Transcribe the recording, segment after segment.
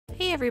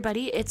Hey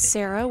everybody, it's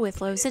Sarah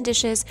with Loaves and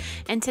Dishes,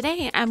 and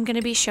today I'm going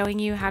to be showing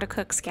you how to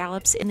cook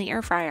scallops in the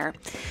air fryer.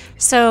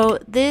 So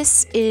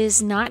this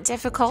is not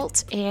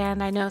difficult,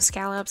 and I know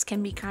scallops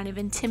can be kind of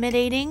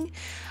intimidating,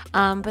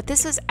 but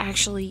this is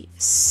actually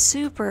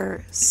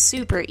super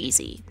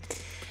easy.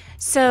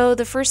 So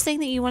the first thing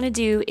that you want to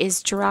do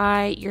is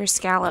dry your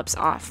scallops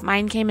off.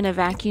 Mine came in a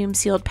vacuum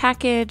sealed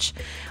package.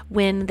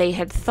 When they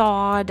had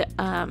thawed,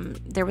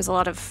 there was a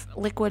lot of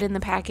liquid in the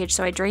package,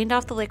 so I drained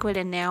off the liquid,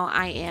 and now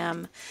I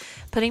am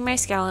putting my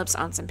scallops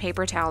on some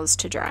paper towels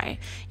to dry.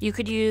 You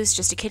could use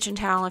just a kitchen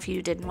towel if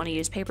you didn't want to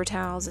use paper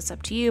towels. It's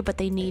up to you, but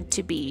they need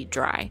to be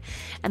dry.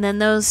 And then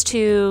those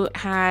two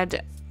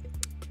had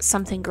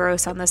something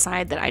gross on the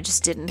side that I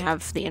just didn't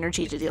have the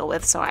energy to deal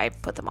with, so I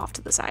put them off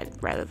to the side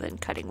rather than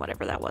cutting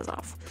whatever that was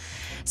off.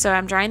 So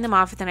I'm drying them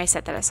off, and then I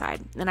set that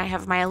aside. Then I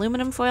have my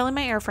aluminum foil in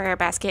my air fryer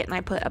basket, and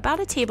I put about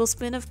a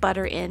tablespoon of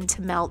butter in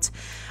to melt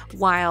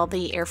while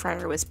the air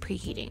fryer was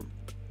preheating.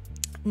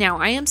 Now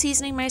I am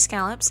seasoning my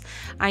scallops.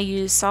 I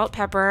use salt,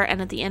 pepper, and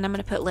at the end I'm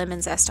going to put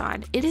lemon zest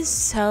on. It is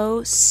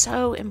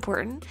so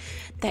important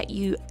that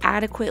you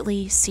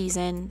adequately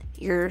season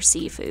your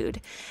seafood.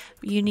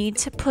 You need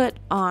to put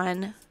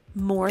on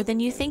more than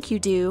you think you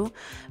do,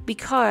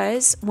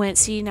 because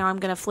now I'm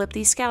going to flip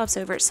these scallops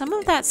over. Some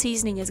of that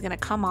seasoning is going to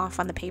come off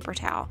on the paper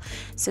towel.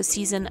 So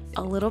season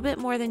a little bit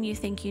more than you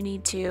think you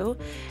need to,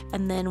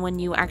 and then when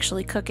you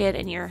actually cook it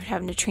and you're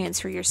having to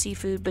transfer your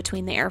seafood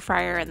between the air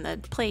fryer and the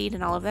plate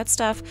and all of that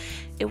stuff,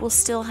 it will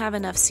still have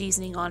enough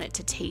seasoning on it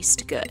to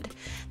taste good.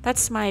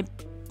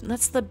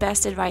 That's the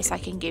best advice I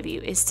can give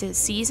you, is to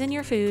season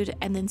your food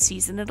and then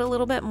season it a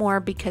little bit more,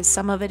 because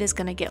some of it is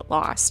going to get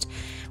lost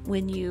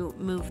when you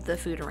move the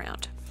food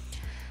around.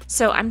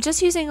 So I'm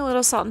just using a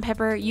little salt and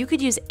pepper. You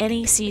could use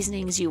any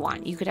seasonings you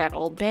want. You could add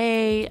Old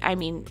Bay,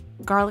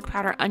 garlic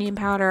powder, onion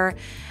powder,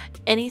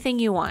 anything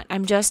you want.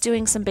 I'm just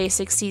doing some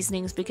basic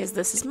seasonings because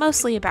this is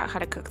mostly about how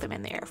to cook them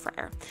in the air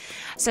fryer.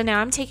 So now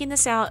I'm taking the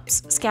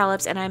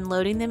scallops and I'm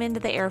loading them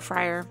into the air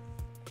fryer.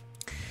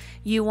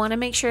 You want to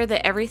make sure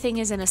that everything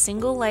is in a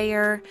single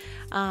layer.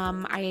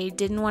 I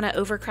didn't want to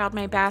overcrowd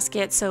my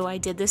basket, so I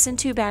did this in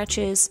 2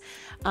 batches.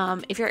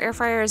 If your air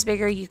fryer is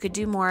bigger, you could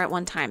do more at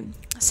one time.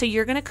 So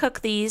you're going to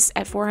cook these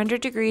at 400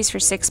 degrees for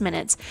 6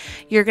 minutes.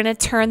 You're going to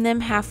turn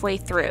them halfway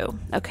through,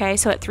 okay?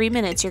 So at 3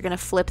 minutes, you're going to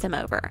flip them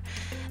over.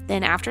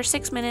 Then after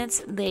 6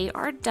 minutes, they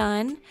are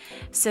done.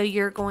 So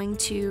you're going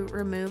to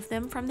remove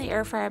them from the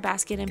air fryer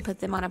basket and put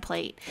them on a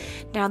plate.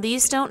 Now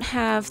these don't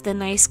have the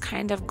nice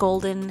kind of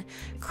golden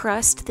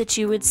crust that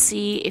you would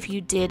see if you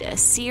did a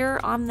sear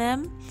on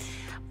them,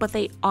 but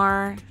they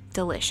are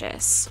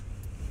delicious.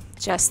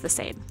 Just the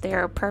same.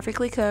 They're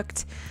perfectly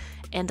cooked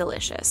and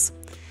delicious.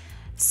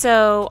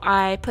 So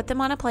I put them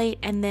on a plate,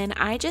 and then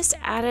I just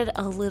added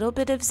a little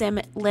bit of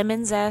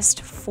lemon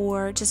zest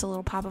for just a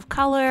little pop of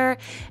color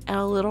and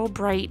a little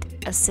bright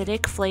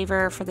acidic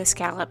flavor for the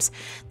scallops.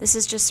 This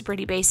is just a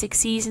pretty basic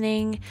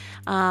seasoning.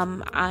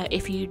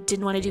 If you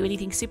didn't want to do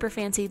anything super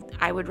fancy,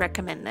 I would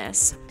recommend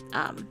this.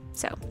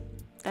 So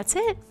that's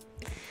it.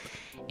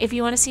 If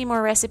you want to see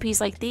more recipes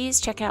like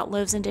these, check out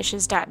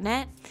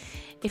loavesandishes.net.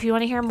 If you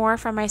want to hear more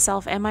from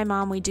myself and my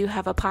mom, we do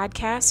have a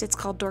podcast. It's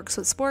called Dorks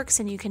with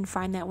Sporks, and you can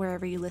find that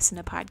wherever you listen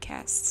to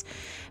podcasts.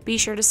 Be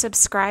sure to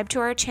subscribe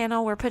to our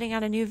channel. We're putting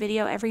out a new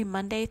video every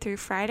Monday through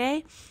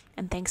Friday,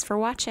 and thanks for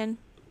watching.